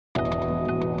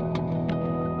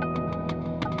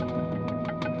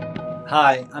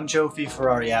Hi, I'm Jofie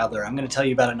Ferrari-Adler. I'm going to tell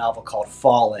you about a novel called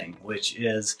Falling, which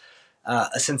is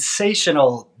a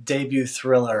sensational debut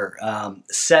thriller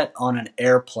set on an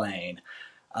airplane.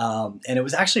 And it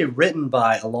was actually written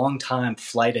by a longtime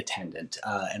flight attendant,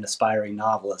 an aspiring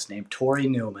novelist named Tori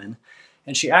Newman.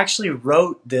 And she actually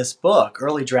wrote this book,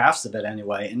 early drafts of it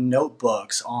anyway, in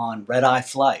notebooks on red-eye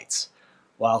flights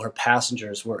while her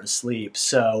passengers were asleep.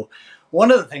 So one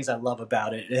of the things I love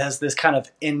about it, it has this kind of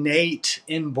innate,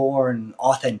 inborn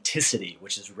authenticity,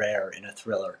 which is rare in a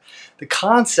thriller. The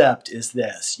concept is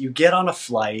this: you get on a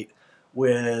flight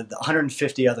with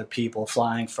 150 other people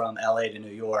flying from LA to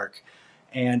New York,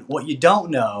 and what you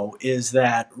don't know is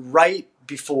that right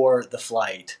before the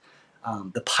flight,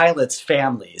 the pilot's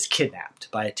family is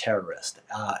kidnapped by a terrorist,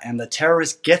 and the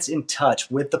terrorist gets in touch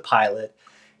with the pilot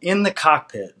in the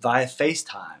cockpit via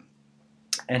FaceTime,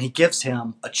 and he gives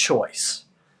him a choice: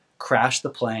 crash the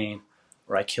plane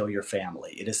or I kill your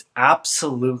family. It is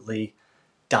absolutely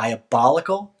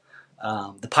diabolical.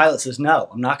 The pilot says, no,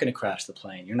 I'm not going to crash the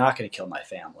plane. You're not going to kill my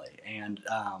family. And,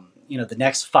 the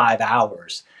next 5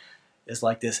 hours is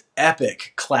like this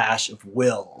epic clash of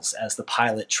wills as the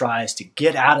pilot tries to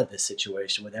get out of this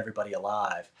situation with everybody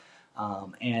alive.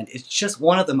 And it's just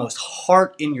one of the most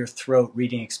heart in your throat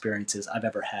reading experiences I've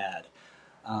ever had.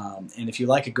 And if you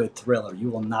like a good thriller, you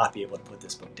will not be able to put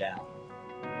this book down.